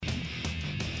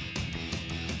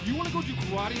You want to go do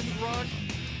karate in the garage?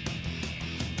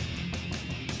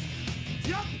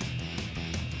 Yep.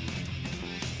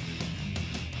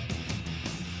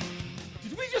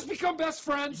 Did we just become best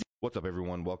friends? What's up,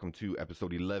 everyone? Welcome to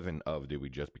episode 11 of Did We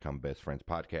Just Become Best Friends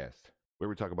podcast, where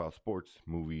we talk about sports,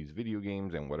 movies, video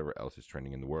games, and whatever else is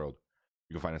trending in the world.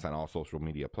 You can find us on all social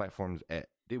media platforms at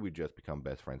Did We Just Become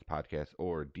Best Friends podcast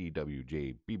or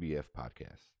DWJBBF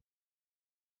podcast.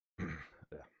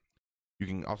 You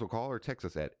can also call or text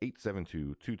us at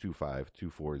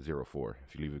 872-225-2404.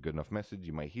 If you leave a good enough message,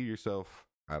 you might hear yourself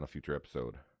on a future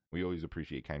episode. We always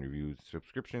appreciate kind reviews,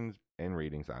 subscriptions, and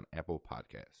ratings on Apple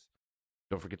Podcasts.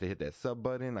 Don't forget to hit that sub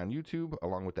button on YouTube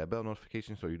along with that bell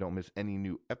notification so you don't miss any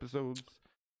new episodes.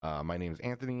 My name is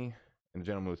Anthony, and the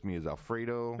gentleman with me is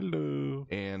Alfredo. Hello.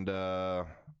 And,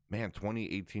 man,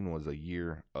 2018 was a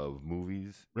year of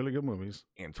movies, Really good movies.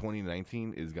 and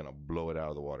 2019 is going to blow it out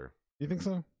of the water. You think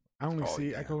so? I Oh, can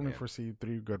only man. foresee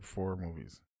 3 good 4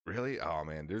 movies. Really? Oh,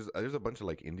 man, there's a bunch of,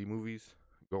 like, indie movies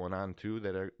going on, too,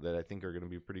 that I think are going to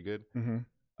be pretty good. Mm-hmm.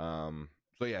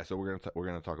 So we're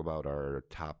gonna talk about our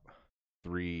top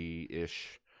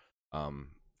 3-ish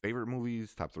favorite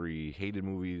movies, top 3 hated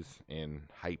movies, and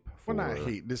hype for. Well, not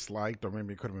hate, disliked, or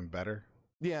maybe it could have been better.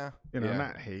 Yeah, You know,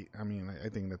 not hate. I mean, I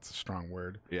think that's a strong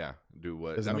word. yeah. Do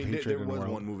what? There's I enough mean, hatred there in the was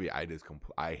world. one movie I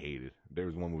hated. There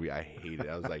was one movie I hated.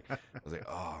 I was like,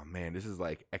 oh man, this is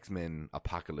like X-Men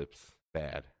Apocalypse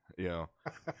bad. You know.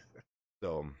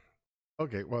 So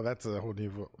Okay, well, that's a whole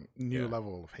new Yeah.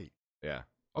 level of hate. yeah.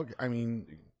 Okay, I mean,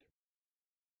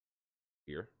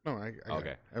 Here. no, I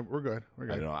Okay. We're good. We're I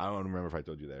good. don't know. I don't remember if I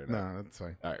told you that or not. No, that's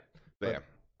fine. All right. So, But, yeah.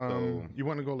 So- you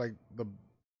want to go like the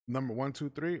number 1, 2,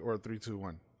 3, or 3, 2,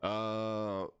 1?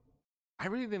 I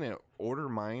really didn't order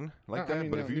mine like No, I that, mean,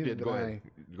 but no, if you neither did, did go ahead.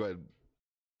 Go ahead.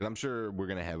 'Cause I'm sure we're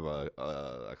gonna have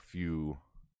a few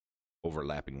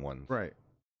overlapping ones. Right.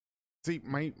 See,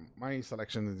 my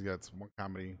selection is got one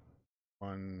comedy,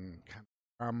 one kind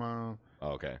of drama,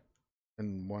 Oh, okay.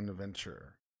 and one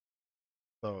adventure.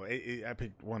 So I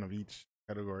picked one of each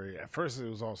category. At first, it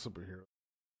was all superhero.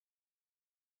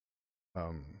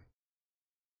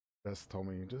 Just told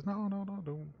me, no,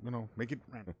 don't, make it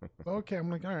random. So, okay,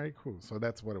 I'm like, all right, cool. So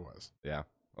that's what it was. Yeah.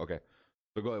 Okay.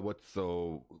 So go ahead. What's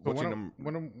So your one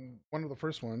number? one of the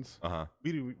first ones, Uh huh.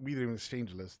 we didn't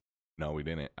exchange list. No, we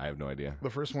didn't. I have no idea. The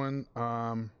first one,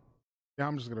 yeah,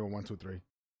 I'm just gonna go 1, 2, 3.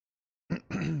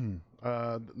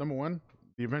 Number 1,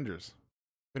 The Avengers,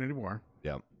 Infinity War.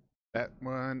 Yep. That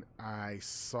one I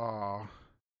saw.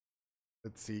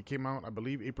 Let's see, it came out, I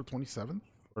believe, April 27th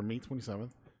or May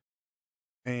 27th,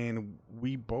 and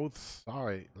we both saw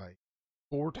it like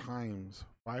 4 times,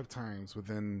 5 times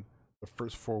within the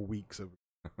first 4 weeks of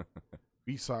it.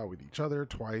 We saw it with each other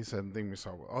twice, and then we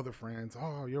saw it with other friends.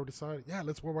 Oh, you already saw it? Yeah,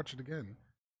 let's go watch it again.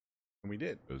 And we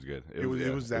did. It was good. It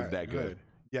was that good.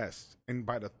 Yes. And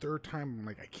by the 3rd time, I'm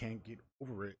like, I can't get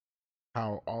over it.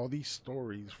 How all these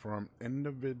stories from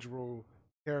individual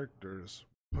characters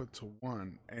put to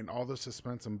one, and all the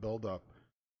suspense and build up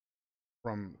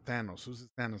from Thanos. Who's this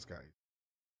Thanos guy?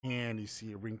 And you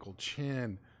see a wrinkled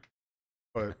chin.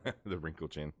 But The wrinkle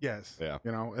chin. yes. Yeah.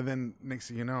 You know, and then next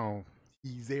thing you know,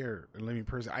 he's there, a living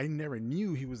person. I never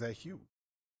knew he was that huge.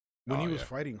 When Oh, he was yeah.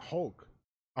 fighting Hulk,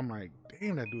 I'm like,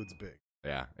 damn, that dude's big.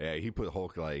 Yeah. Yeah. He put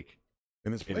Hulk like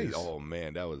In his in place. his, oh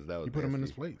man, that was he put him in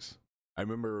his nasty. place. I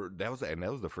remember that was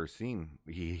the first scene.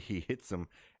 He hits him,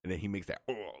 and then he makes that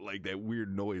like that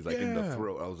weird noise like in the Yeah.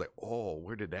 throat. I was like, oh,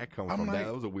 where did that come I'm from? like-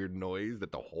 That was a weird noise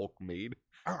that the Hulk made.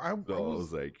 I So I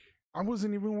was like, I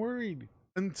wasn't even worried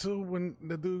until when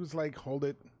the dude's like, hold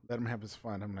it, let him have his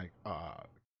fun. I'm like,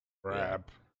 crap.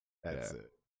 That's Yeah.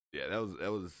 it. yeah,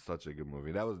 that was such a good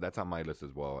movie. That's on my list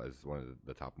as well as one of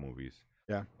the top movies.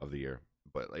 Yeah. Of the year.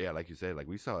 But yeah, like you said, like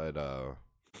we saw it a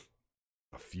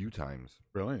few times.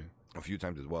 Really? A few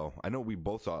times as well. I know we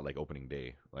both saw it like opening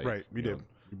day. Like, Right. We you did. know,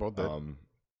 We both did. and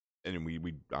then we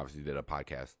obviously did a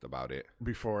podcast about it.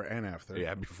 Before and after.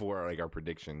 Yeah, before like our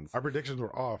predictions. Our predictions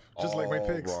were off, just like my All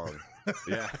picks. wrong.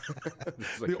 Yeah.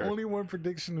 Just like The our- only one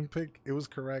prediction and pick it was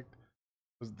correct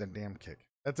was the damn kick.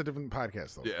 That's a different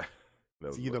podcast though. Yeah.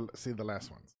 That was See the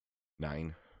last ones.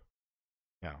 9.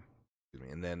 Yeah. Excuse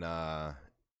me. And then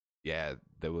yeah,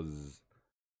 it was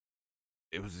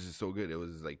just so good. It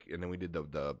was like, and then we did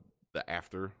the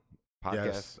after podcast,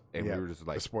 Yes. and Yeah. we were just The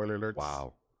like, spoiler alerts.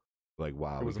 wow, like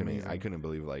wow, It was I amazing. couldn't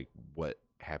believe like what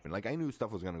happened. Like I knew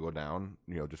stuff was gonna go down,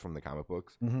 just from the comic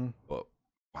books, Mm-hmm. but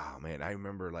wow, man, I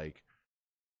remember like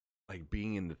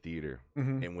being in the theater,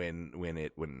 Mm-hmm. and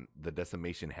when the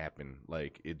decimation happened,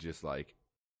 like it just like,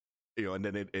 and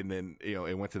then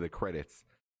it went to the credits.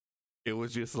 It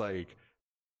was just like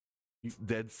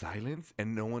dead silence,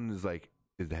 and no one is like,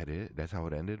 "Is that it? That's how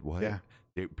it ended?" What? Yeah.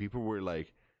 People were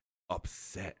like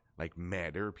upset, like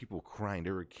mad. There were people crying.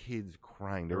 There were kids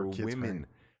crying. There There were were kids crying.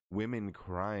 women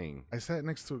crying. I sat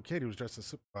next to a kid who was dressed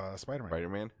as Spider-Man.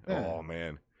 Spider-Man. Yeah. Oh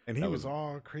man, And he That was was-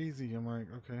 all crazy. I'm like,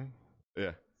 okay,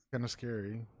 yeah. kind of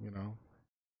scary, you know.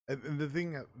 And the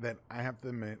thing that I have to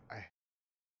admit, I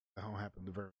how happened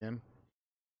the very end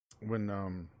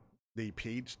when they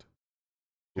paged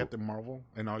Ooh. Captain Marvel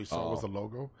and all you saw was Oh. the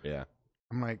logo. Yeah.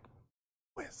 I'm like,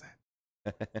 where's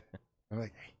that? I'm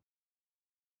like, hey,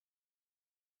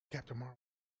 Captain Marvel.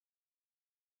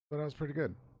 But that was pretty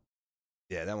good.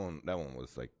 Yeah, that one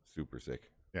was like super sick.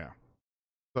 Yeah.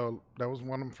 So that was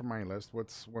one from my list.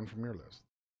 What's one from your list?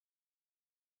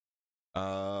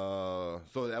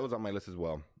 So that was on my list as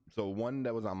well. So one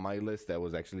that was on my list that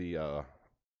was actually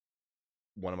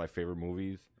one of my favorite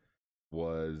movies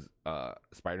was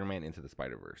Spider-Man Into the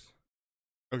Spider-Verse.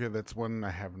 Okay, that's one I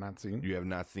have not seen. You have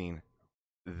not seen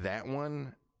that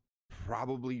one?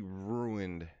 Probably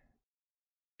ruined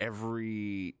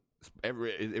every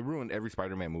it ruined every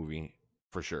Spider-Man movie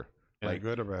for sure. In a Like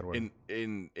good or bad way?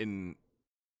 in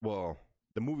well,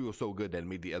 the movie was so good that it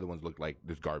made the other ones look like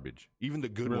this garbage. Even the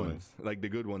good Really? ones, like the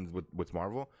good ones with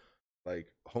Marvel,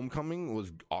 like Homecoming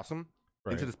was awesome.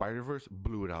 Right. Into the Spider-Verse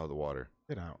blew it out of the water.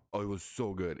 Get out. Oh, it was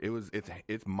so good.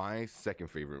 It's my second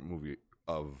favorite movie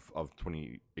of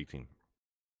 2018.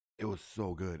 It was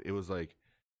so good. It was like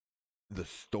the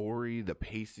story, the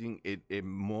pacing, it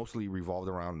mostly revolved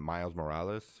around Miles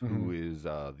Morales, who is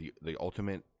the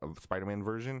ultimate of Spider-Man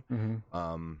version.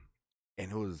 Mm-hmm.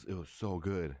 And it was so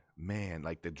good. Man,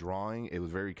 like the drawing, it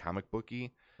was very comic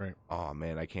booky. Right. Oh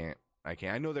man, I can't.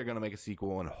 I know they're gonna make a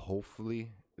sequel and hopefully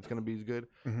it's gonna be as good.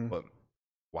 Mm-hmm. But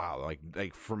wow,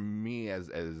 like for me as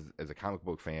a comic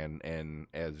book fan and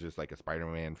as just like a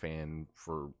Spider-Man fan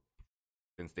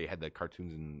since they had the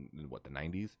cartoons in what, the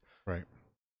 90s. Right.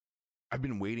 I've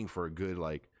been waiting for a good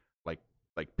like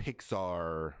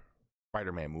Pixar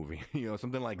Spider-Man movie,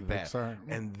 something like that. Pixar.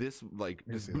 And this like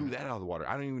I just see blew that. that out of the water.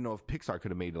 I don't even know if Pixar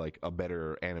could have made like a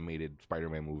better animated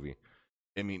Spider-Man movie.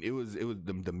 I mean, it was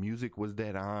the music was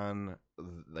dead on,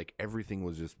 like everything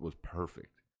was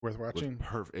perfect. Worth watching.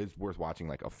 Perfect. It's worth watching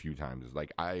like a few times.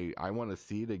 Like I want to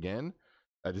see it again.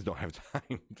 I just don't have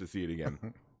time to see it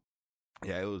again.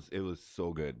 Yeah, it was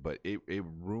so good, but it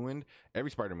ruined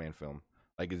every Spider-Man film.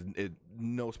 Like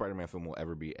no Spider-Man film will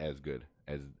ever be as good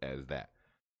as that,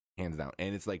 hands down.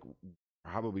 And it's like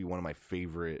probably one of my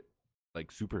favorite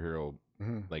like superhero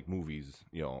Mm-hmm. like movies.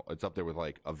 It's up there with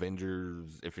like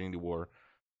Avengers, Infinity War,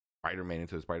 Spider-Man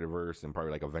Into the Spider-Verse, and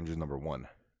probably like Avengers #1.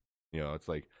 It's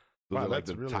like those Wow, are like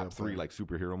that's the really top up three there. like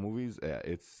superhero movies. Yeah,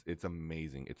 it's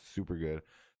amazing. It's super good.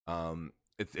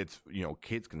 It's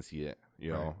kids can see it.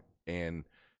 Right. And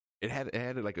it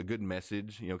had like a good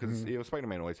message. Because Mhm.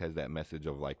 Spider-Man always has that message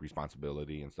of like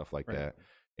responsibility and stuff like Right. that.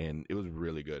 And it was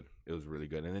really good. It was really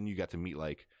good. And then you got to meet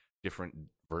like different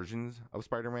versions of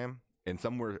Spider-Man, and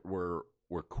some were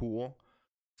cool.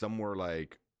 Some were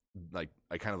like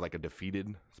kind of like a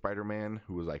defeated Spider-Man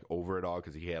who was like over it all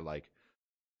because he had like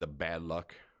the bad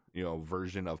luck,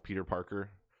 version of Peter Parker.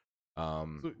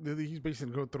 So he's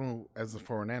basically go through as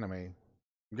for an anime.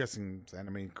 I'm guessing it's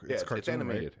anime. Yeah, It's it's cartoon,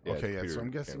 animated. Right? Yeah, Okay, it's yeah. So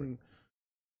I'm computer guessing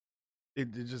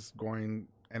it's just going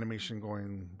animation,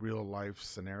 going real life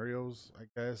scenarios, I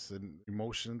guess, and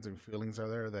emotions and feelings are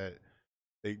there that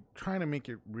they trying to make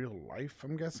it real life.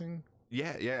 I'm guessing.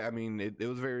 Yeah. I mean, it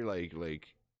was very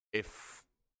like if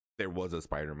there was a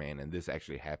Spider-Man and this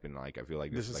actually happened, like I feel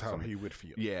like This is like how something- he would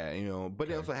feel. Yeah, but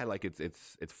it Okay. also had like it's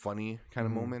funny kind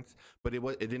of Mhm. moments, but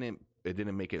it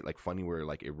didn't make it like funny where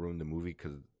like it ruined the movie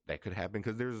because that could happen.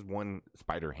 Because there's one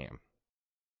Spider-Ham.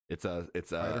 It's a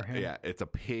Spider-Ham? yeah, it's a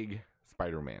pig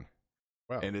Spider-Man,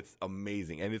 Wow. and it's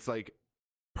amazing, and it's like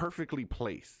perfectly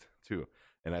placed too.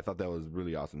 And I thought that was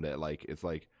really awesome. That like it's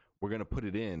like we're gonna put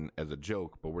it in as a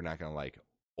joke, but we're not gonna like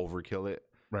overkill it,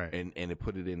 Right. and it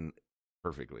put it in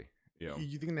perfectly. You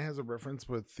think that has a reference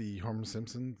with the Homer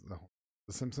Simpson,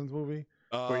 the Simpsons movie,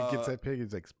 where he gets that pig?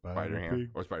 He's like Spider-Ham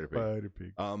Pig, or Spider-Pig. Spider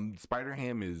Pig.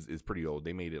 Spider-Ham is pretty old.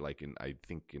 They made it like I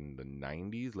think in the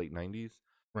 90s, late 90s.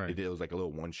 Right. It was like a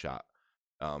little one shot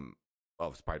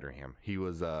of Spider-Ham. He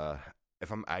was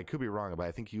I could be wrong, but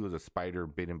I think he was a spider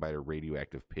bitten by a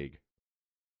radioactive pig.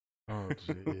 Oh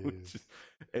jeez.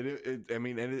 And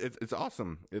it's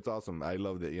awesome. It's awesome. I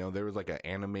loved it. There was like an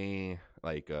anime,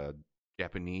 like a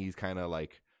Japanese kind of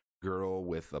like girl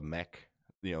with a mech.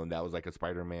 And that was like a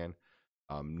Spider-Man.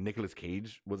 Nicolas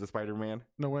Cage was a Spider-Man.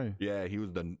 No way. Yeah, he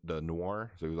was the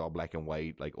noir, so he was all black and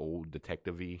white, like old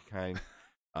detective-y kind.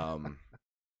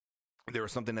 there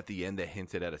was something at the end that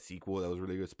hinted at a sequel that was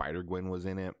really good. Spider-Gwen was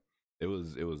in it. It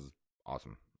was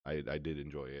awesome. I did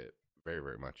enjoy it very,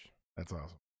 very much. That's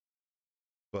awesome.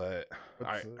 But all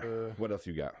right, what else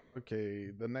you got? Okay,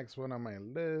 the next one on my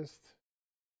list.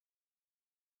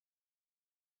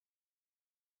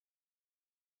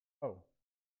 Oh,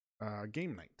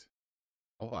 Game Night.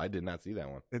 Oh, I did not see that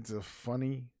one. It's a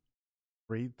funny,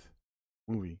 great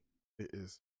movie. It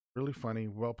is really funny,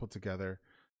 well put together.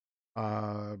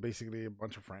 Basically a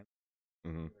bunch of friends.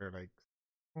 Mm-hmm. They're like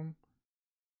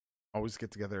always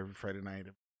get together every Friday night.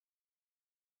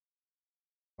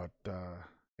 But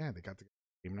yeah, they got together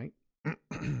Game Night.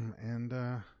 And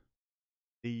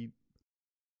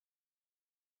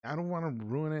I don't want to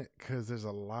ruin it because there's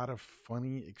a lot of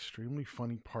funny, extremely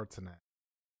funny parts in that.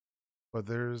 But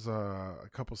there's a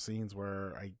couple scenes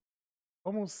where I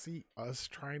almost see us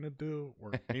trying to do,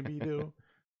 or maybe do.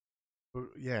 But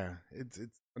yeah, it's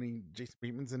funny. Jason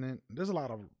Bateman's in it. There's a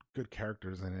lot of good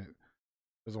characters in it.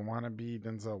 There's a wannabe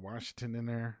Denzel Washington in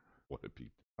there. What a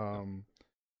beat.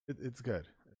 It's good.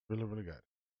 It's really, really good.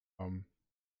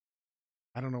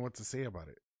 I don't know what to say about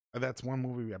it. That's one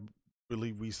movie I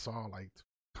believe we saw like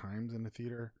 2 times in the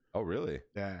theater. Oh, really?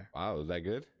 Yeah. Wow, was that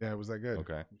good? Yeah, it was that good.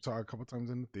 Okay. We saw it a couple times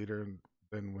in the theater, and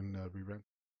then when rerun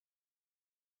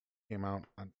came out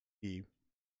on TV,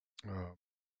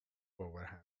 what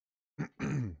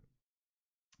happened?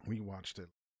 We watched it,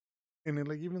 and then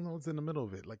like even though it's in the middle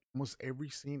of it, like almost every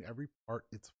scene, every part,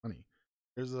 it's funny.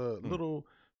 There's a little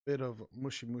bit of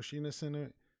mushiness in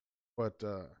it, but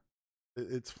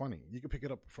it's funny. You can pick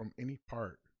it up from any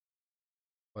part.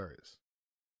 Hilarious.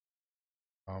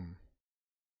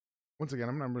 Once again,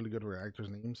 I'm not really good with actors'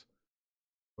 names,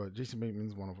 but Jason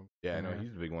Bateman's one of them. Yeah, I know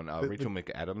he's the big one. Rachel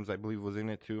McAdams, I believe, was in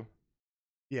it too.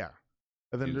 Yeah,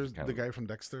 and then He there's was the guy from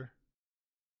Dexter.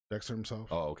 Dexter himself.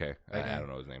 Oh, okay. I Okay. don't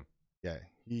know his name. Yeah,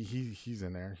 he's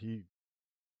in there.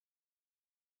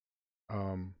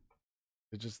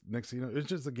 It's just next thing you know, it's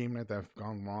just a game night that's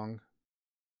gone wrong.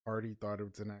 Party thought it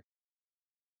was an act.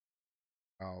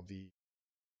 While the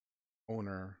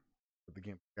owner of the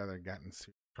game together got in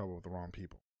trouble with the wrong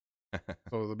people.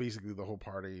 So basically, the whole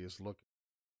party is looking.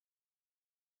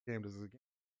 Game does a game.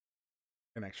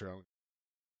 An extra.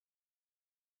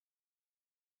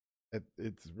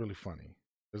 It's really funny.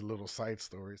 There's little side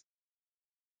stories.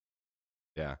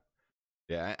 Yeah.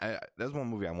 Yeah, I that's one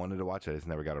movie I wanted to watch. I just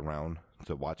never got around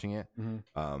to watching it.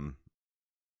 Mm-hmm.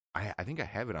 I think I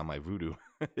have it on my Vudu.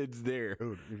 It's there.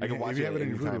 Dude, I can watch it have it in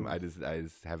anytime. Voodoo. I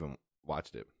just haven't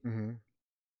watched it. Mm-hmm.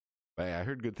 But I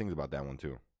heard good things about that one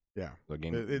too. Yeah, The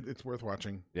game. it's worth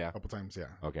watching. Yeah. A couple times. Yeah.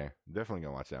 Okay, definitely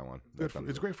gonna watch that one.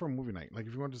 It's great for a movie night. Like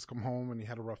if you want to just come home and you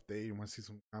had a rough day, you want to see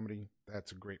some comedy,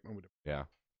 that's a great movie. Yeah,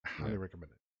 I highly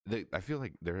recommend it. I feel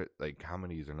like they're like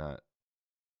comedies are not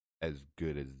as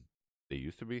good as they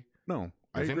used to be. No,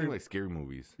 I Same agree. thing like scary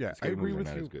movies. Yeah, scary I agree movies are with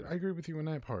not you. as good. I agree with you in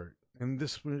that part. And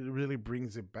this really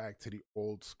brings it back to the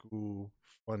old school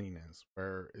funniness,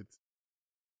 where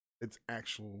it's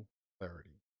actual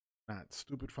clarity, not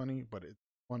stupid funny, but it's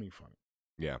funny.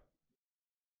 Yeah.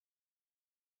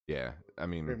 Yeah, I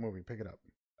mean, Great movie. Pick it up.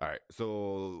 all right.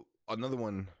 So another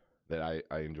one that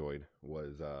I enjoyed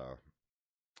was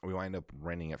we wind up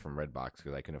renting it from Redbox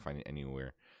because I couldn't find it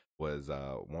anywhere. Was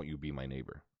Won't You Be My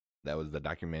Neighbor? That was the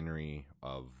documentary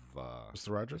of Mr.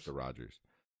 Rogers. Mr. Rogers.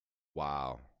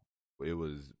 Wow, it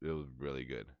was really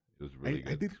good. It was really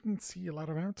I good. didn't see a lot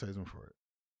of advertisement for it.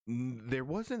 There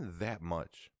wasn't that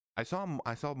much. I saw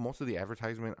most of the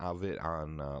advertisement of it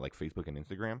on like Facebook and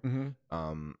Instagram.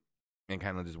 Mm-hmm. And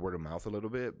kind of just word of mouth a little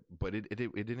bit, but it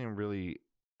didn't really.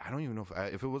 I don't even know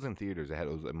if it was in theaters.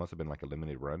 It must have been like a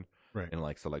limited run, Right. in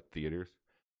like select theaters.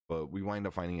 But we wind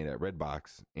up finding it at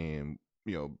Redbox, and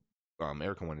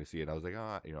Erica wanted to see it. I was like,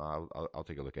 I'll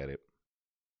take a look at it.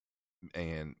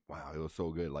 And wow, it was so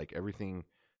good. Like everything,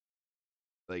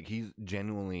 like he's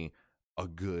genuinely a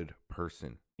good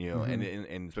person, Mhm.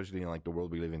 and especially in like the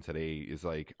world we live in today, it's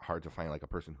like hard to find like a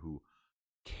person who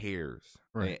cares,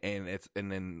 Right. and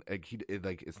then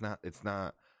like it's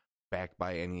not backed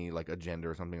by any like agenda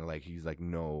or something. Like he's like,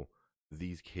 no,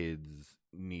 these kids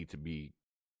need to be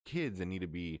kids and need to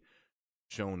be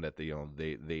shown that they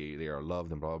are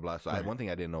loved and blah blah blah. So Right. one thing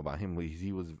I didn't know about him was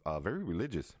he was very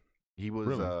religious. He was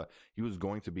Really? he was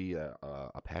going to be a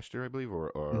pastor, I believe,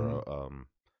 or Mhm.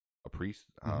 a priest.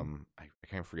 Mhm. I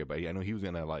can't forget, but I know he was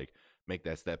gonna like make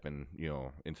that step and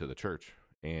into the church,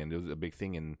 and it was a big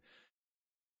thing.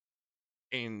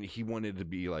 And he wanted to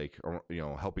be like,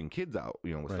 helping kids out,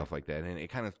 with Right. stuff like that. And it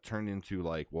kind of turned into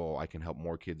like, well, I can help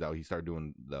more kids out. He started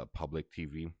doing the public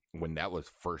TV when that was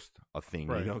first a thing.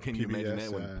 Right. Can you imagine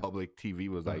PBS, that when public TV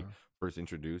was like first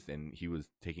introduced, and he was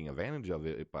taking advantage of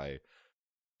it by,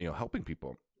 helping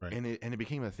people. Right. And it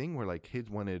became a thing where like kids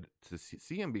wanted to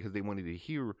see him because they wanted to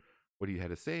hear what he had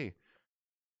to say.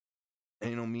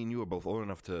 And me and you are both old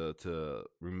enough to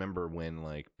remember when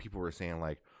like people were saying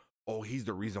like, oh, he's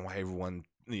the reason why everyone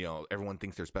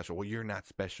thinks they're special. Well, you're not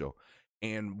special.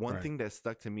 And one Right. thing that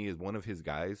stuck to me is one of his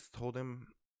guys told him,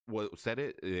 said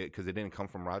it because it didn't come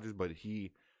from Rogers, but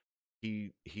he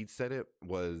said it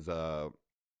was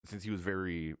since he was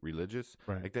very religious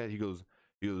Right. like that. He goes,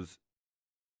 he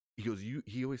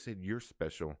always said you're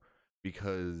special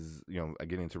because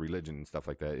getting into religion and stuff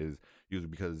like that is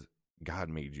because God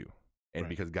made you, and Right.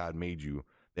 because God made you,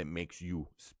 that makes you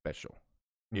special.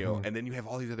 Mhm. And then you have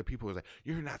all these other people who's like,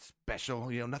 you're not special,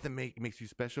 nothing makes you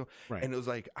special. Right. And it was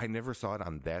like, I never saw it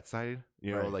on that side,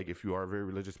 Right. like if you are a very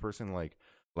religious person, like,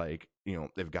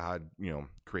 if God,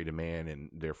 created man and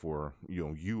therefore,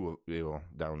 you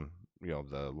down,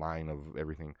 the line of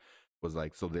everything was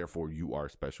like, so therefore you are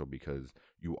special because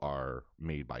you are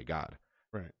made by God.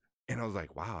 Right. And I was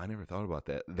like, wow, I never thought about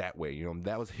that way.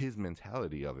 That was his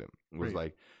mentality of it. It was Right.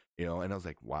 like, and I was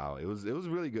like, wow, it was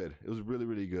really good. It was really,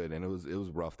 really good. And it was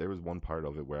rough. There was one part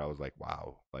of it where I was like,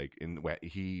 wow, like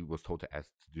he was told to ask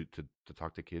to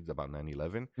talk to kids about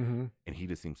 9/11, Mhm. and he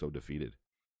just seemed so defeated.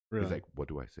 Really. He's like, what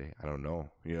do I say? I don't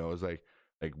know. It was like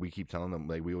we keep telling them,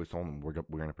 like we always told them we're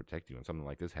going to protect you, and something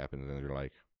like this happens, and they're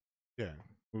like, yeah,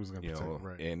 who's gonna protect?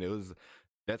 Right. and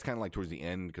that's kind of like towards the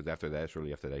end, because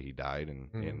shortly after that he died,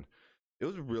 and it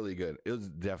was really good. It was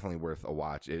definitely worth a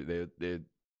watch.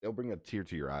 It'll bring a tear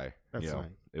to your eye. That's nice.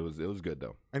 It was good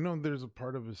though. I know there's a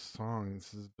part of his song that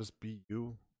says, "Just be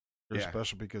you. You're Yeah.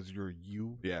 special because you're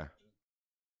you." Yeah,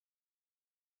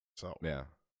 So yeah,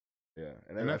 yeah.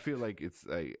 And And I I- feel like it's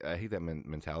I hate that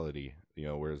mentality.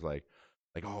 Where it's like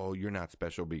oh, you're not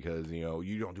special because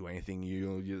you don't do anything.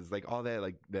 You just like all that,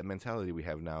 like that mentality we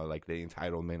have now, like the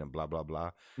entitlement and blah blah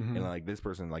blah. Mhm. And like this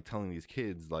person like telling these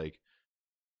kids like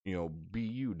be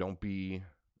you, don't be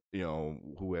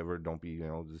whoever, don't be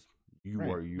just you Right,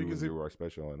 are you, because you are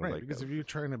special. And I was right, like, because if you're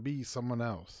trying to be someone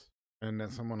else, and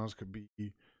that someone else could be,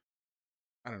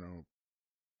 I don't know,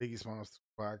 Biggie Smalls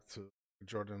back to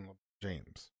Jordan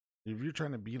James. If you're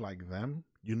trying to be like them,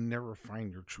 you never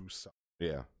find your true self.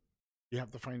 yeah, You have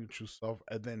to find your true self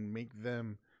and then make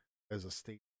them as a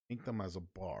state, make them as a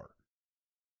bar.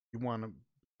 You want to be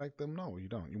like them? No, you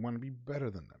don't. You want to be better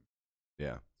than them.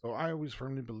 yeah, So I always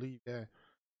firmly believe that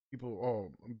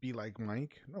people, be like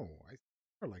Mike. No, I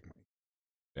are like Mike.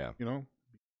 yeah,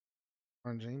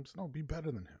 On James. No, be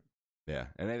better than him. yeah.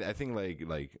 And I think like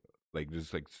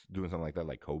just like doing something like that,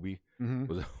 like Kobe Mm-hmm.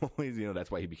 was always that's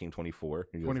why he became 24.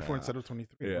 He was, 24 instead of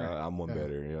 23. yeah, right. I'm one Yeah.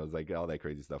 better. It's like all that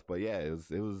crazy stuff. But yeah, it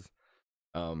was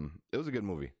a good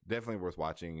movie. Definitely worth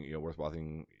watching. Worth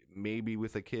watching maybe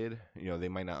with a kid. They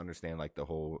might not understand like the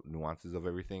whole nuances of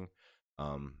everything.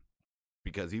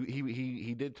 Because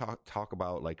he did talk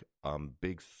about like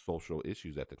big social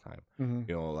issues at the time.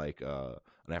 Mm-hmm. Like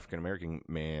an African American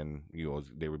man,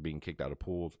 they were being kicked out of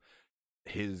pools.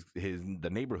 The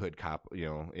neighborhood cop,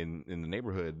 in the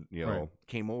neighborhood, Right.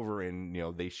 came over and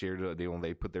they shared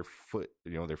they put their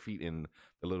feet in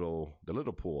the little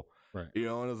pool. Right. And it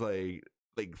was like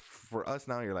for us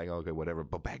now, you're like, okay, whatever.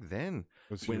 But back then,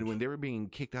 It's when huge. they were being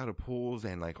kicked out of pools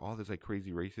and like all this like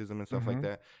crazy racism and stuff like Mhm.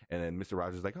 that, and then Mr.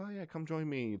 Rogers is like, oh yeah, come join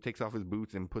me. He takes off his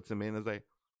boots and puts them in. It's like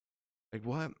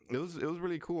what? It was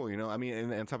really cool, I mean,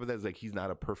 and on top of that, it's like he's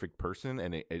not a perfect person,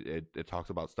 and it talks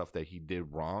about stuff that he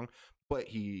did wrong, but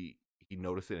he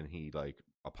noticed it and he like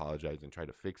apologized and tried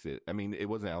to fix it. I mean, it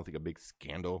wasn't, I don't think, a big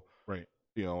scandal, Right.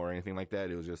 or anything like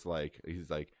that. It was just like he's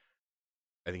like,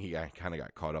 I think he kind of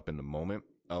got caught up in the moment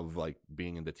of like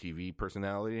being in the TV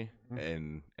personality,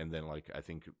 Mhm. and then like I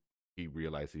think he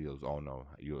realized, he goes, oh no,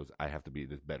 I have to be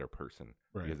this better person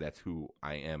Right. because that's who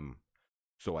I am,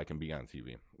 so I can be on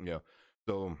TV.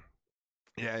 So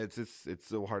yeah, it's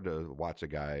so hard to watch a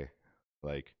guy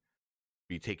like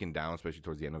be taken down, especially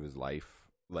towards the end of his life,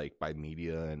 like by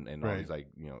media and all Right. these like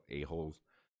a-holes,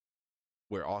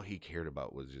 where all he cared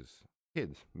about was just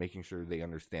kids, making sure they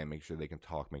understand, making sure they can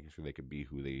talk, making sure they could be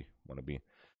who they want to be.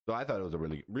 So I thought it was a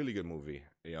really, really good movie,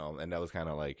 and that was kind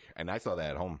of like, and I saw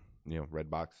that at home,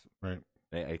 Redbox. Right.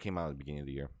 It came out at the beginning of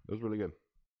the year. It was really good.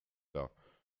 So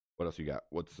what else you got?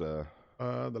 What's The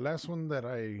last one that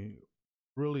I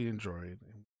really enjoyed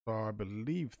and saw, I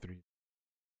believe, 3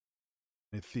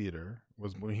 in theater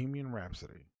was Bohemian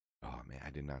Rhapsody. oh man, I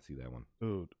did not see that one.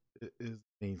 Dude, it is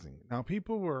amazing. Now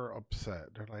people were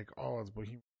upset. They're like, "Oh, it's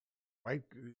Bohemian." Why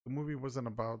the movie wasn't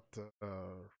about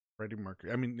Freddie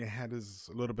Mercury? I mean, it had a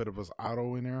little bit of his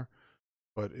auto in there,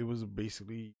 but it was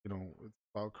basically, it's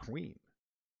about Queen.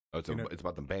 Oh, it's, it's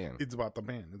about the band. It's about the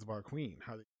band. It's about Queen,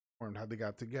 how they formed, how they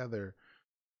got together,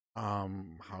 how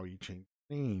he changed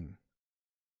the name,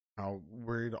 how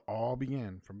where it all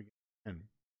began from beginning to end.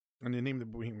 And they named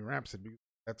it Bohemian Rhapsody because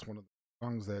that's one of the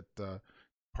songs that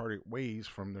parted ways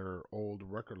from their old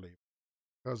record label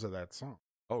because of that song.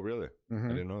 Oh, really? I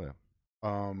didn't know that.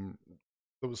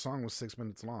 The song was 6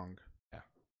 minutes long. Yeah.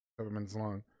 7 minutes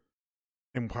long.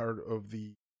 And part of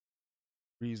the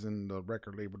reason the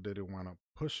record label didn't want to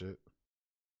push it,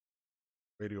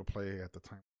 radio play at the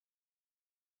time.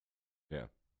 Yeah.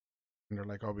 And they're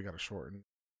like, oh, we got to shorten.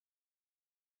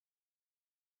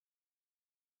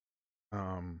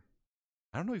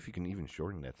 I don't know if you can even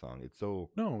shorten that song. It's so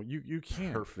no, you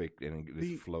can't. Perfect, and it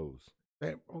just flows.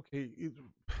 That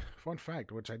fun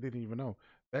fact, which I didn't even know,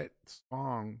 that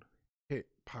song hit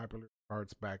popular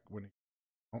charts back when it,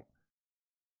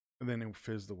 and then it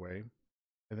fizzed away,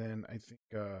 and then I think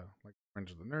like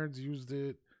Revenge of the Nerds used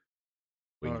it.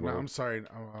 No, I'm sorry,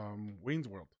 Wayne's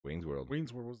World. Wayne's World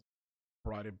was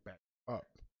brought it back up,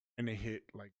 and it hit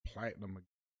like platinum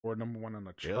or number one on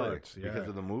the charts. Really? Because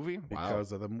of the movie?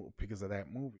 Because of that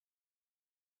movie.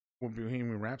 When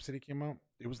Bohemian Rhapsody came out,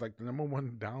 it was like the number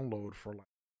one download for like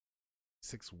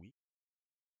 6 weeks.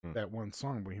 That one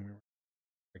song, Bohemian Rhapsody,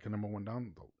 like a number one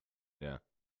download. Yeah.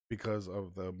 Because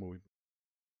of the movie.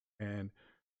 And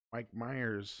Mike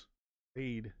Myers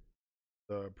played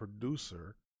the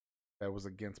producer that was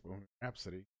against Bohemian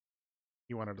Rhapsody.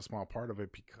 He wanted a small part of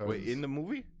it because... Wait, in the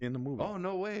movie? In the movie. Oh,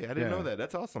 no way. I didn't know that.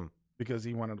 That's awesome. Because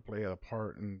he wanted to play a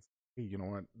part and, hey, you know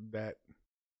what? That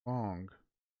song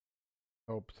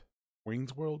helped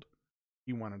Wayne's World.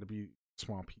 He wanted to be a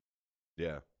small piece.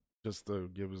 Yeah. Just to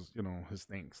give his, his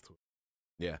thanks to it.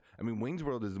 Yeah. I mean, Wayne's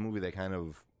World is the movie that kind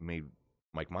of made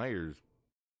Mike Myers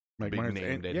big name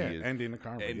and, that he is. And Dana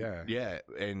Carvey, yeah. Yeah,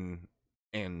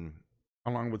 and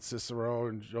along with Cicero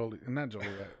and Jolie, and not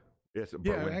Joliet. Yes, Berwyn.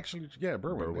 Yeah, actually, yeah,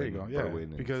 Berwyn. There you go. Yeah,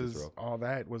 Berwyn because Cicero. all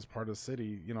that was part of the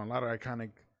city. A lot of iconic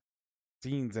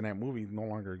scenes in that movie no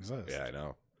longer exist. Yeah, I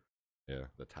know. Yeah,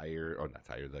 the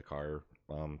car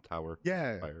tower.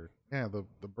 Yeah, fire. Yeah,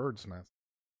 the bird's nest.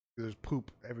 There's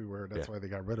poop everywhere. That's why they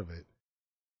got rid of it.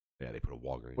 Yeah, they put a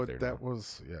Walgreens but there. But that now.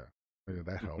 was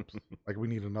that helps. Like we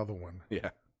need another one. Yeah.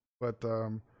 But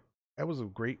that was a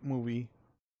great movie,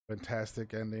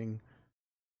 fantastic ending.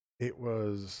 It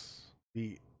was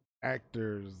the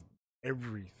actors,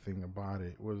 everything about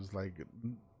it was like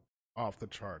off the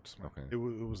charts. Man. Okay. It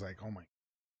was like, oh my.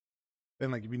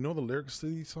 And like if you know the lyrics to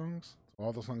these songs,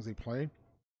 all the songs they play,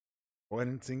 go ahead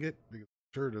and sing it. Because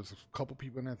sure, there's a couple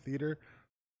people in that theater.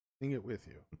 Sing it with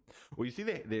you. Well, you see,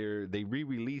 they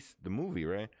re-released the movie,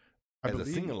 right? As a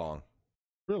sing-along.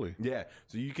 Really? Yeah.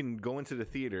 So you can go into the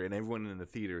theater, and everyone in the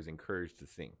theater is encouraged to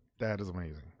sing. That is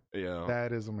amazing. Yeah,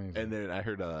 that is amazing. And then I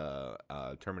heard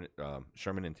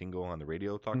Sherman and Tingle on the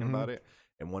radio talking about it,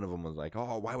 and one of them was like,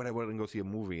 "Oh, why would I want to go see a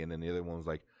movie?" And then the other one was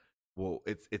like, "Well,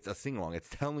 it's a sing-along. It's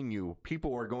telling you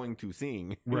people are going to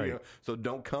sing, right? So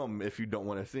don't come if you don't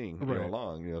want to sing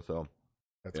along, So."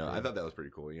 That's I thought that was pretty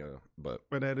cool, but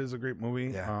that is a great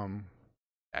movie. Yeah.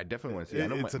 I definitely want to see it. I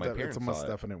know my parents it's a must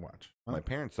definite watch. Huh? My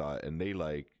parents saw it and they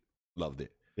loved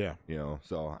it. Yeah.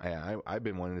 So I've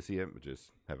been wanting to see it, but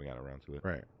just haven't got around to it.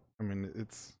 Right. I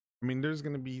mean, there's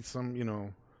going to be some,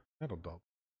 not adult.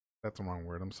 That's the wrong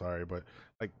word. I'm sorry. But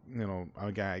like,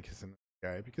 a guy kissing a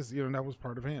guy because, that was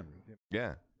part of him.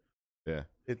 Yeah. Yeah.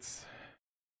 It's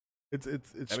I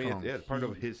mean, it's part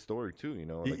of his story too,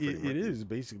 Like it is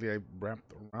basically. I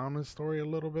wrapped around his story a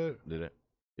little bit. Did it?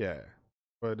 Yeah,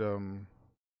 but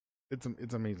it's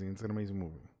amazing. It's an amazing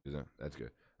movie. Is it? That's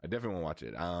good. I definitely want to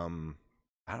watch it.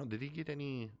 I don't. Did he get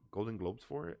any Golden Globes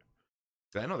for it?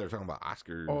 I know they're talking about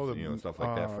Oscars, stuff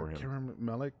like that for him. Cameron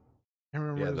Malik. I can't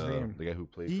remember his name. The guy who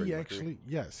played. He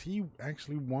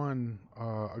actually won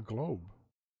a Globe.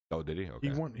 Oh, did he? Okay.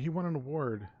 He won an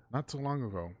award not too long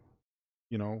ago.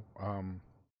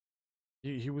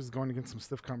 He was going against some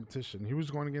stiff competition. He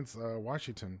was going against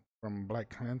Washington from Black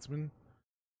Klansman.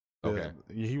 Okay.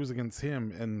 He was against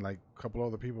him and like a couple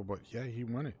other people, but yeah, he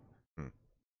won it.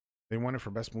 They won it for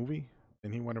best movie,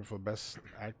 and he won it for best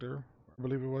actor, I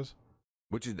believe it was.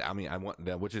 Which is, I want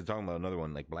that. Which is talking about another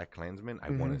one like Black Klansman. I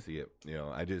want to see it.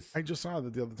 I just saw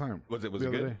it the other time. Was it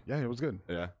good? Day. Yeah, it was good.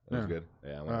 Yeah, it was good.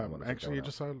 Yeah, actually, I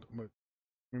just saw it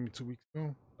maybe 2 weeks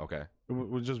ago. Okay, it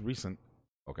was just recent.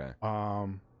 Okay.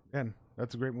 And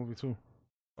that's a great movie too.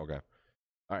 Okay.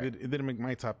 All right. It didn't make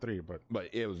my top 3, but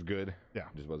it was good. Yeah.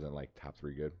 It just wasn't like top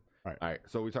 3 good. All right.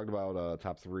 So we talked about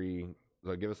top 3.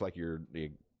 So give us like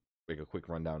a quick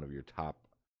rundown of your top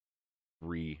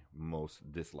 3 most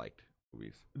disliked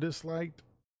movies. Disliked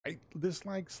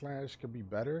 / could be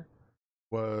better.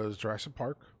 was Jurassic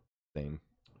Park Same.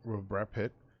 with Brad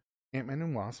Pitt, Ant-Man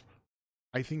and Wasp.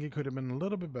 I think it could have been a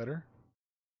little bit better.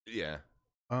 Yeah.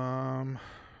 Um,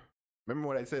 Remember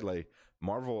what I said? Like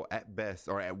Marvel, at best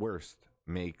or at worst,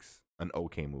 makes an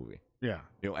okay movie. yeah.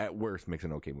 You know, at worst, makes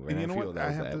an okay movie. And And you know I feel what? that I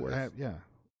was have at to, worst. yeah.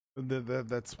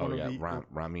 That's Oh one yeah, of the.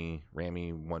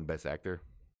 Rami won Best Actor.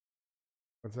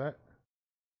 What's that?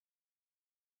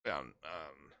 Um,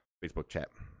 Facebook chat.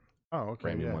 Oh, okay.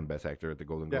 Rami yeah. won Best Actor at the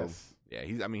Golden Globe. Yes. Yeah,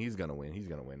 he's gonna win. He's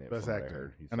gonna win it. Best from what I Actor.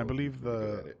 heard. He's And I so- believe he's really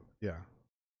good at the it. yeah.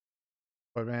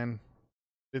 But man,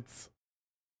 it's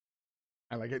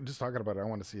I like it. Just talking about it, I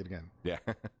want to see it again. Yeah.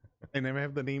 And then I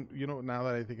have the name. You know, now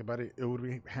that I think about it, it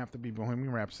would have to be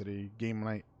Bohemian Rhapsody, Game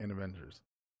Night, and Avengers.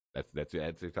 That's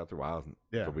it's after a while.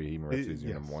 Yeah. So Bohemian Rhapsody is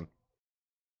your Yes. number one.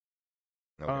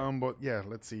 Okay. But yeah,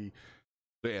 let's see.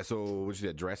 So yeah, so what you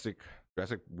said, Jurassic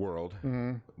World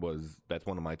that's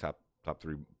one of my top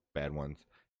three bad ones.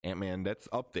 Ant-Man, that's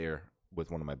up there with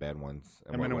one of my bad ones.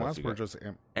 Ant-Man and what else Wasp you or got? just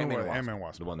Ant-Man and Ant-Man and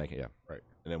Wasp. The one that yeah. Right.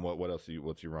 And then what else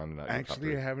what's you rounding out your top Actually,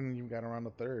 three? I haven't even got around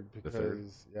the third because third?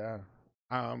 yeah.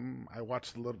 I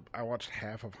watched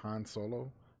half of Han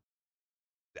Solo.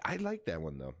 I like that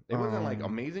one though. It wasn't like Um,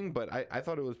 amazing, but I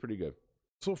thought it was pretty good.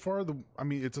 So far,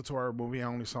 it's a 2-hour movie. I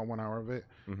only saw 1 hour of it.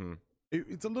 Mm-hmm.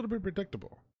 It's a little bit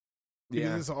predictable. Yeah.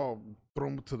 Because it's all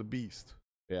thrown to the beast.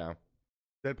 Yeah.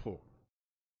 Deadpool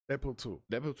 2.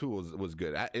 Deadpool 2 was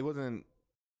good. It wasn't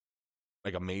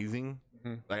like amazing.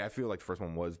 Mhm. Like I feel like the first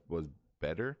one was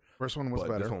better. First one was but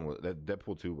better. This one that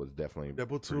Deadpool 2 was definitely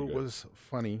Deadpool 2 pretty good. was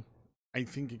funny. I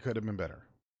think it could have been better.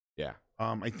 Yeah.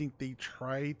 I think they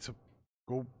tried to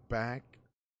go back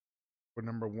for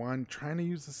number 1, trying to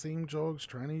use the same jokes,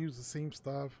 trying to use the same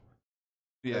stuff.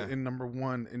 Yeah. In number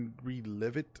 1 and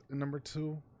relive it in number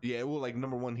 2. Yeah, well, like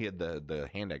number one, he had the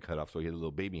hand that cut off, so he had a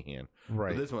little baby hand.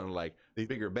 Right. But this one, like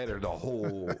bigger, better, the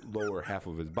whole lower half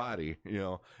of his body, you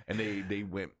know. And they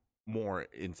went more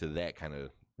into that kind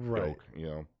of joke, you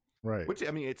know. Right. Which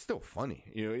I mean, it's still funny,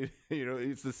 you know.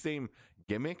 It's the same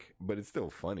gimmick, but it's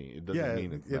still funny. It doesn't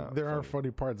mean it's not. There are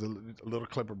funny parts. A little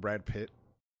clip of Brad Pitt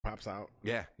pops out.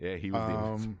 Yeah, he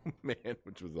was the man,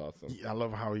 which was awesome. I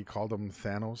love how he called him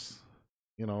Thanos.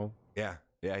 You know. Yeah,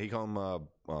 he called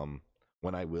him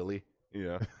One Eye Willie.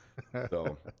 You know.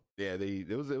 So yeah,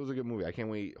 it was a good movie. I can't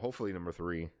wait. Hopefully, number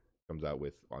 3 comes out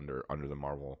with under the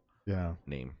Marvel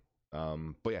name.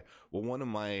 But yeah, well, one of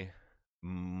my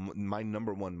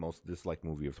number one most disliked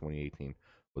movie of 2018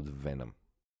 was Venom.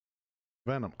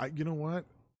 You know what?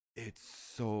 It's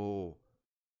so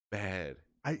bad.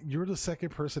 You're the second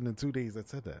person in 2 days that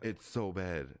said that. It's so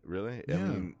bad. Really? Yeah. I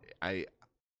mean,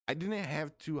 I didn't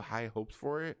have too high hopes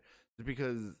for it just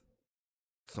because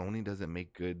Sony doesn't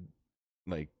make good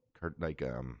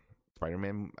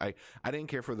Spider-Man. I didn't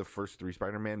care for the first 3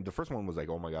 Spider-Man. The first one was like,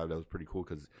 oh my god, that was pretty cool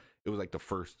because it was like the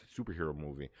first superhero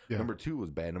movie. Yeah. Number 2 was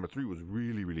bad. Number 3 was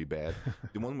really, really bad.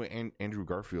 The one with Andrew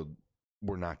Garfield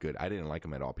were not good. I didn't like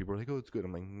them at all. People were like, oh, it's good.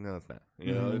 I'm like, no, it's not.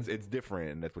 You know, it's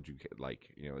different, and that's what you like.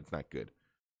 You know, it's not good.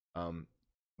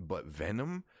 But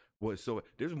Venom was so.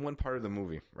 There's one part of the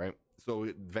movie, right? So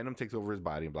Venom takes over his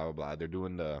body, and blah blah blah. They're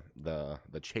doing the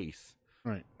chase.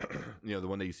 Right. You know, the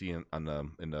one that you see in the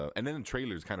and then the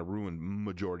trailers kind of ruin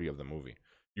majority of the movie.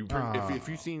 If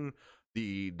you've seen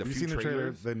the If you've few seen the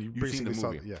trailers, trailer, then you've seen the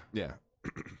basically movie. saw. Yeah.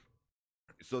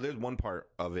 So there's one part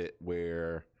of it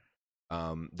where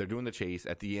they're doing the chase.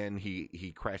 At the end,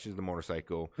 he crashes the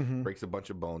motorcycle, Mhm. breaks a bunch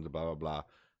of bones, blah blah blah,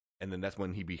 and then that's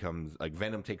when he becomes like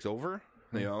Venom takes over,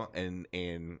 you know, and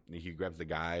he grabs the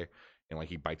guy and like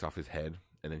he bites off his head,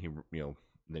 and then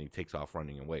then he takes off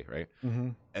running away, right? Mm-hmm.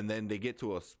 And then they get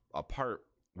to a part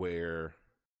where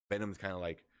Venom's kind of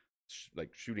like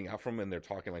shooting out from him, and they're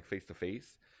talking like face to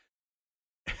face,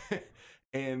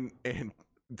 and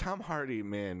Tom Hardy,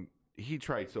 man, he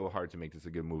tried so hard to make this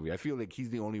a good movie. I feel like he's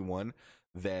the only one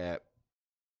that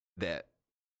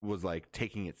was like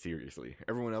taking it seriously.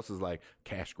 Everyone else is like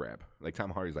cash grab. Like Tom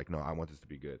Hardy's like, no, I want this to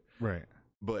be good. Right.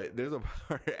 But there's a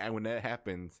part, and when that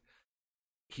happens,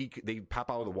 they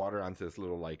pop out of the water onto this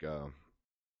little like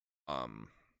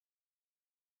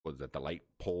what is that, the light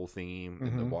pole theme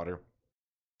in the water,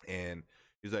 and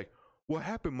he's like, what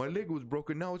happened? My leg was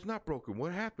broken. No, it's not broken.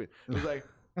 What happened? It was like,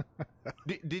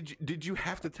 did you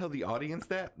have to tell the audience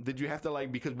that? Did you have to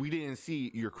because we didn't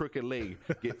see your crooked leg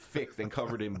get fixed and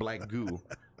covered in black goo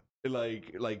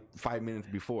like 5 minutes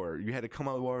before? You had to come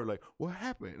out of the water like, what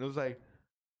happened? And it was like,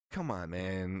 come on,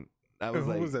 man. Who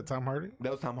was that? Tom Hardy?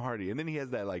 That was Tom Hardy. And then he has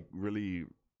that like really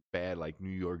bad like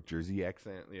New York Jersey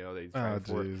accent, you know, that he's trying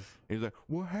for. And he's like,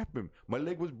 what happened? My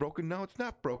leg was broken. Now it's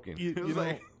not broken. It was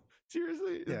like,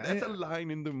 Seriously, Yeah, that's a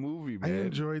line in the movie, I man.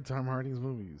 enjoyed Tom Hardy's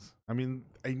movies. I mean,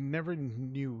 I never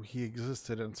knew he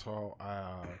existed until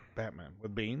Batman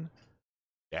with Bane.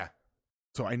 Yeah,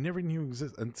 So I never knew he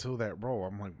existed until that role.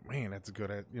 I'm like, man, that's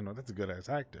a that's a good ass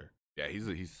actor. yeah,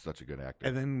 he's such a good actor.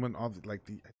 And then when I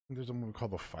think there's a movie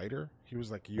called The Fighter. He was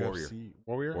like a Warrior. UFC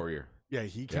warrior. Warrior. Yeah,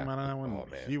 he came Yeah. out on that one. Oh,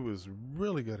 man. He was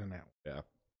really good in that one. Yeah,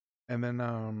 And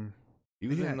then he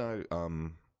was Yeah.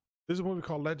 in there's a movie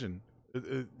called Legend.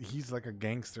 He's like a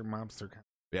gangster mobster.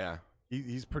 yeah.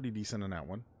 He's pretty decent in that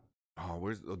one. Oh,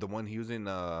 where's the one he was in?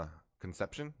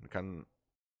 Conception,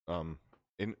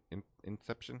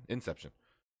 Inception,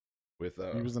 with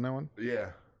He was in that one.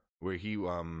 yeah, where he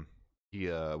where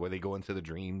they go into the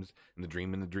dreams and the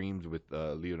dreams with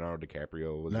Leonardo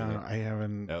DiCaprio was in No, it. I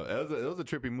haven't. No, it was a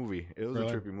trippy movie. It was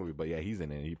Really? a trippy movie, but yeah, he's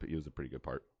in it. He was a pretty good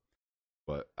part.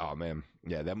 But oh man,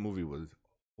 yeah, that movie was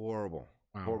horrible,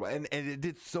 Wow. horrible, and it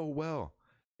did so well.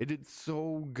 It did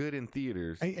so good in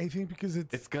theaters. I think because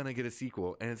It's gonna get a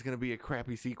sequel, and it's gonna be a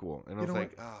crappy sequel. And I You was know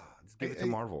like, just give it to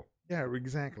Marvel. yeah,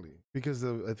 exactly. Because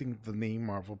I think the name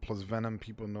Marvel plus Venom,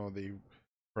 people know they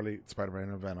relate Spider-Man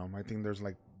and Venom. I think there's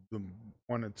like the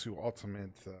one or two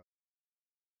ultimate,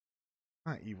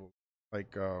 not evil,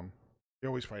 like they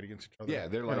always fight against each other. Yeah,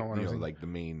 they're You like know what I'm saying? like the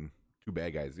main two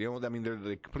bad guys. I mean, they're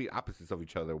the complete opposites of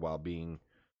each other while being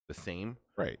the same.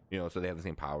 right. So they have the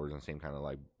same powers and the same kind of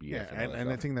like BS. Yeah, and, all that and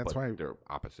I stuff, think that's but why- they're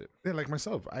opposite. Yeah, like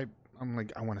myself, I'm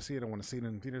like I want to see it. I want to see it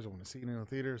in theaters. I want to see it in the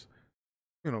theaters.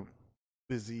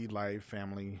 Busy life,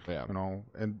 family. Yeah.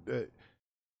 And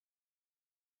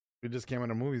we just came out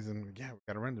of movies and yeah, we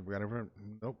gotta rent it. We gotta rent.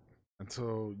 Nope.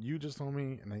 Until you just told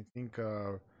me, and I think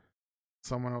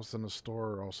someone else in the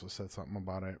store also said something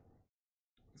about it.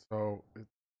 So it's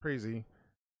crazy.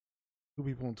 2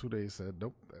 people in 2 days said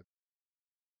nope.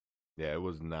 Yeah, it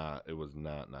was not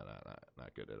not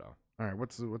good at all. All right,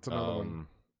 what's another one?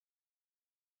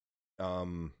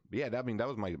 Yeah, I mean that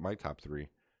was my top 3.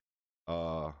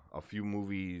 A few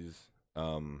movies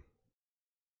that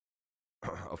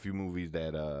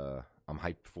I'm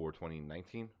hyped for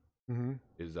 2019 Mm-hmm.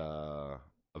 is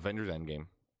Avengers Endgame.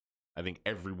 I think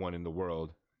everyone in the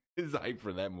world is hyped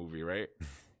for that movie, right?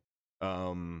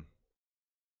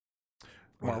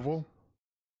 Marvel,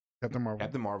 Captain Marvel.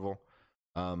 Captain Marvel.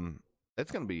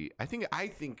 That's gonna be. I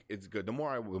think it's good. The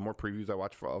more previews I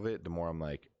watch of it, the more I'm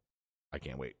like, I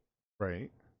can't wait. Right.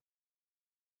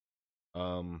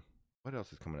 What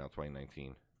else is coming out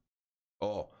 2019?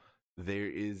 Oh,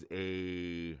 there's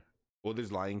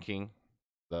Lion King,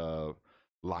 the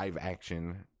live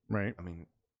action. Right. I mean,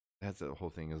 that's the whole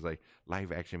thing. Is like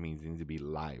live action means it needs to be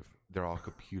live. They're all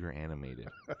computer animated.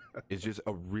 It's just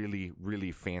a really,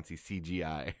 really fancy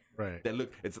CGI. Right.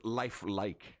 It's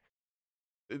lifelike.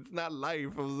 It's not life.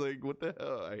 I was like, what the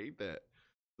hell? I hate that.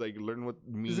 Like, learn what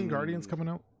means. Isn't Guardians coming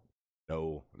out?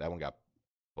 No, that one got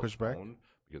Pushed back? postponed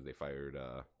because they fired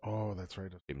Oh, that's right.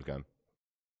 James Gunn.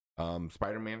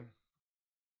 Spider-Man.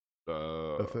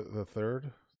 The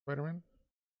third Spider-Man.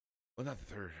 Well, not the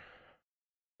third.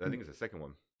 I think it's the second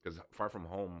one because Far From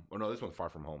Home. Oh no, this one's Far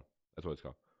From Home. That's what it's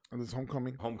called. And there's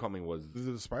Homecoming. Homecoming was. This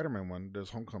is the Spider-Man one. There's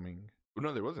Homecoming.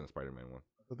 No, there wasn't a Spider-Man one.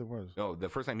 I thought there was. No, the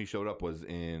first time he showed up was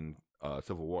in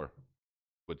Civil War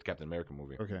with the Captain America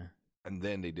movie. Okay. And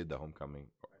then they did the Homecoming.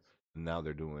 And now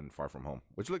they're doing Far From Home,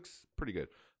 which looks pretty good.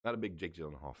 Not a big Jake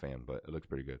Gyllenhaal fan, but it looks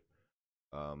pretty good.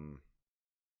 I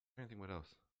can't think what else.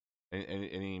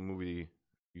 Any movie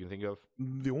you can think of?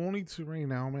 The only 2 right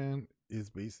now, man, is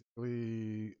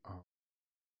basically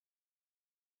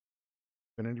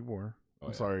Infinity War. Oh,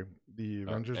 I'm yeah. sorry, the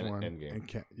Avengers one. Endgame.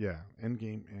 And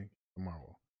Endgame and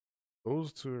Marvel.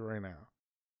 Those 2 right now.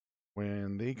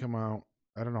 When they come out,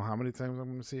 I don't know how many times I'm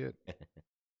going to see it,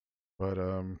 but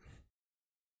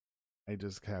I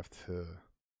just have to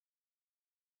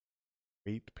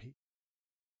wait.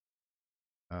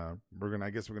 I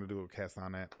guess we're gonna do a cast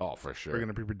on that. Oh, for sure. We're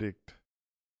gonna predict,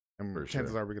 and For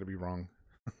chances sure. are we're gonna be wrong.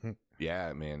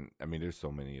 Yeah, man. I mean, there's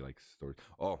so many like stories.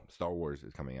 Oh, Star Wars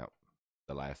is coming out.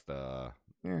 The last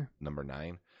Yeah, number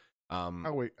 9.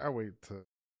 I'll wait. To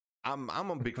I'm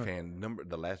a big fan.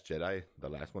 The Last Jedi, the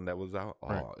last one that was out. Oh,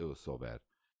 Right. It was so bad.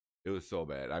 It was so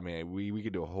bad. I mean, we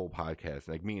could do a whole podcast.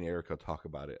 Like me and Erica talk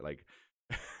about it like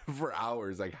for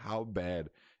hours, like how bad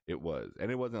it was. And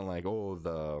it wasn't like, oh,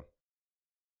 the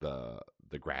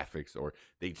graphics or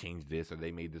they changed this or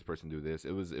they made this person do this.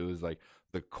 It was like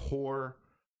the core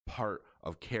part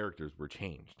of characters were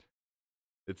changed.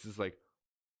 It's just like,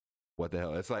 what the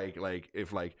hell? It's like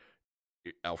if like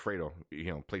Alfredo,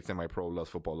 played semi-pro, loves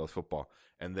football,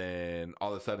 and then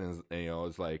all of a sudden,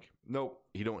 it's like, nope,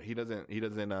 he doesn't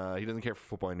care for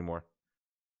football anymore.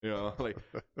 You know,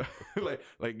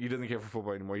 like he doesn't care for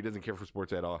football anymore. He doesn't care for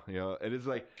sports at all. You know, and it's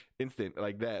like instant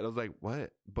like that. I was like,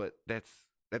 what? But that's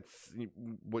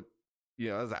what. You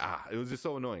know, I was like, it was just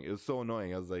so annoying. It was so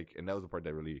annoying. I was like, and that was the part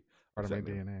that really Part of my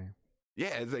upset me. DNA.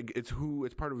 Yeah, it's like it's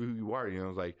part of who you are. You know,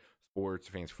 it's like sports,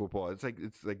 fancy football. It's like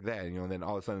that. You know, and then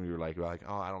all of a sudden you're like, oh,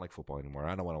 I don't like football anymore.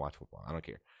 I don't want to watch football. I don't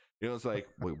care. You know, it's like,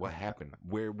 wait, what happened?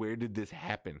 Where did this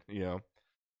happen? You know,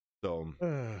 so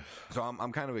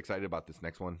I'm kind of excited about this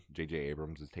next one. J.J.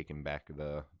 Abrams is taking back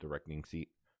the directing seat.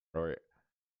 All right.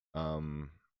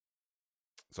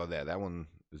 So that one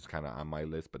is kind of on my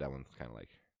list, but that one's kind of like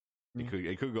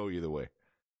it could go either way.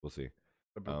 We'll see.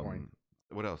 A big point.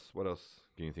 What else? What else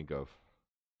can you think of?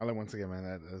 I like once again, man.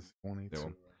 That is only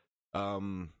two.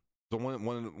 So one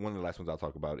of the last ones I'll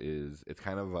talk about is it's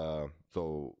kind of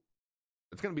so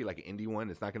it's gonna be like an indie one.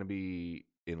 It's not gonna be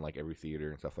in like every theater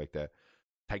and stuff like that.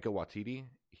 Taika Waititi,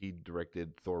 he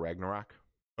directed Thor Ragnarok.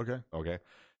 Okay.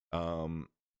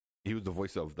 He was the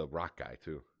voice of the Rock guy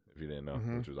too, if you didn't know,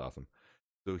 which was awesome.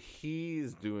 So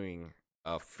he's doing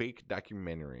a fake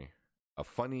documentary, a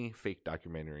funny fake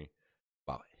documentary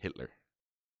about Hitler.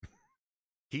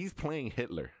 He's playing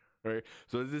Hitler, right?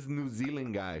 So there's this New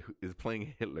Zealand guy who is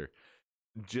playing Hitler.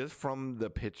 Just from the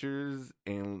pictures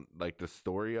and like the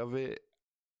story of it,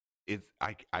 it's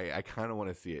I kind of want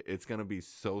to see it. It's gonna be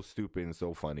so stupid and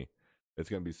so funny. It's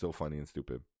gonna be so funny and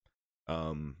stupid.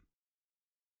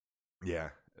 Yeah,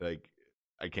 like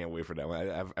I can't wait for that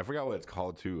one. I forgot what it's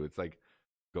called too. It's like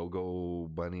Go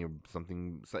Bunny or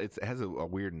something. So it has a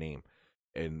weird name,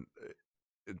 and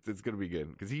it's gonna be good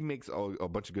because he makes a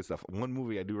bunch of good stuff. One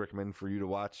movie I do recommend for you to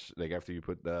watch, like after you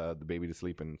put the baby to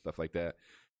sleep and stuff like that.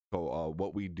 So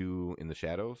What We Do in the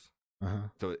Shadows.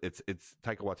 So it's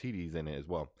Taika Waititi's in it as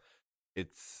well.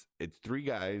 It's three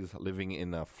guys living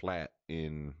in a flat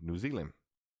in New Zealand.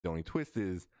 The only twist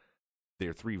is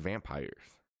they're three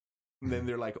vampires. And then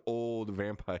they're like old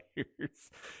vampires.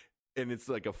 And it's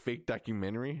like a fake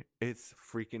documentary. It's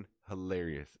freaking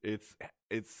hilarious. It's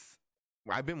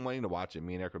I've been wanting to watch it.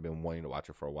 Me and Eric have been wanting to watch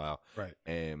it for a while. Right.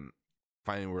 And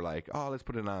finally we're like, oh, let's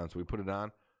put it on. So we put it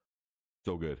on.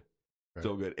 So good. Right.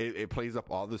 So good. It plays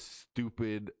up all the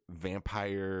stupid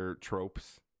vampire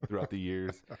tropes throughout the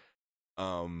years.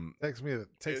 Text me the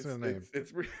name.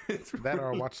 It's that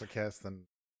or I'll watch the cast and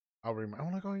I'll remember.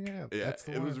 I'm like, oh yeah, that's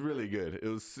the it one. was really good. It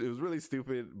was really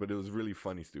stupid, but it was really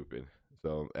funny stupid.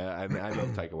 So I love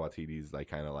Taika Waititi's like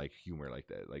kind of like humor like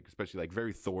that, like especially like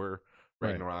very Thor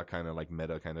Ragnarok kind of like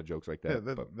meta kind of jokes like that.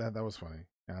 Yeah, that was funny.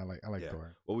 Yeah, I like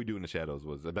Thor. What We Do in the Shadows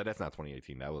was, but that's not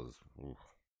 2018. That was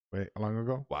wait, how long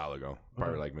ago? A while ago,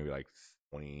 probably like maybe like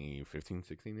 2015,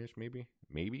 16ish,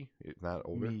 maybe it's not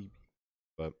older,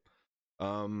 but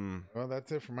well,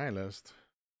 that's it for my list.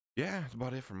 Yeah, that's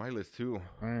about it for my list too.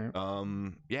 All right.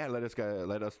 Yeah, let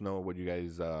us know what you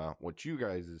guys'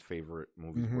 favorite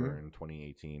movies were in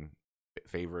 2018.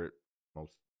 Favorite,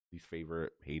 most least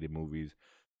favorite, hated movies.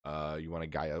 You want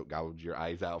to gouge your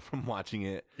eyes out from watching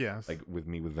it? Yes. Like with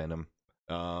me with Venom.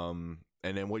 And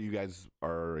then what you guys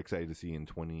are excited to see in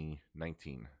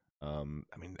 2019. I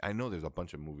mean, I know there's a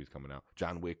bunch of movies coming out.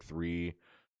 John Wick 3.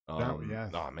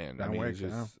 Yes. Oh man, John I mean, Wick, it's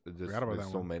just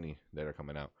there's so many that are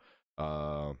coming out.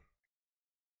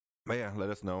 But yeah, let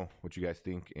us know what you guys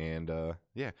think, and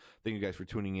yeah, thank you guys for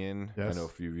tuning in. Yes. I know a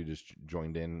few of you just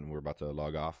joined in. We're about to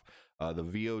log off. The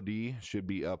VOD should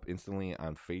be up instantly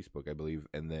on Facebook, I believe,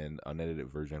 and then an edited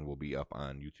version will be up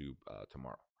on YouTube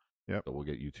tomorrow. Yep. So we'll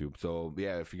get YouTube. So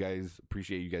yeah, if you guys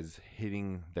appreciate you guys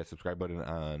hitting that subscribe button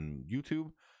on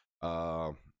YouTube.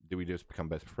 Did We Just Become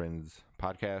Best Friends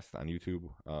podcast on YouTube?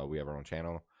 We have our own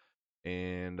channel,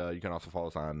 and you can also follow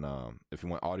us on if you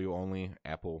want audio only,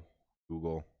 Apple,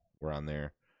 Google. We're on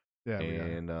there. Yeah,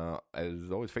 and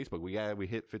as always, Facebook. We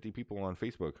hit 50 people on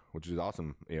Facebook, which is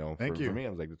awesome. You know, Thank you. For me, I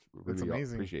was like, it's really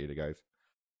amazing. Appreciate it, guys.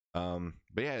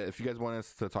 But yeah, if you guys want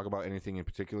us to talk about anything in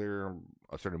particular,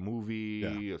 a certain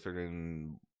movie, a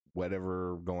certain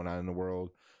whatever going on in the world,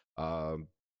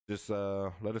 just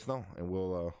let us know, and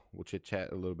we'll chit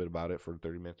chat a little bit about it for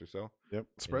 30 minutes or so. Yep.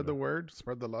 Spread the word,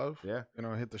 spread the love. Yeah. You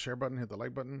know, hit the share button, hit the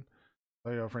like button.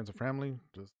 Tell your friends and family.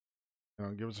 Just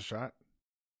give us a shot.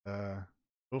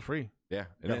 Feel free. Yeah.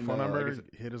 And then phone number.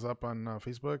 Hit us up on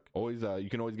Facebook. Always. You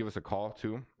can always give us a call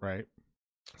too. Right.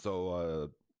 So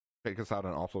check us out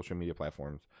on all social media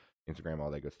platforms, Instagram, all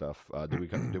that good stuff.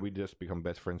 Did we just become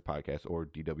Best Friends podcast or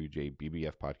DWJ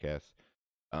BBF podcast?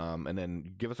 And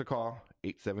then give us a call,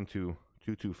 872-225-2404.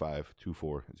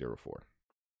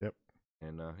 Yep.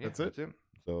 And yeah, that's it.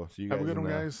 So see you guys Have a good in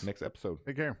one, the guys. next episode.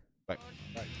 Take care. Bye.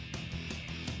 Bye.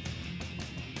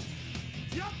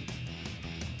 Yep.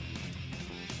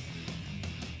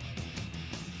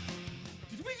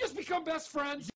 become best friends?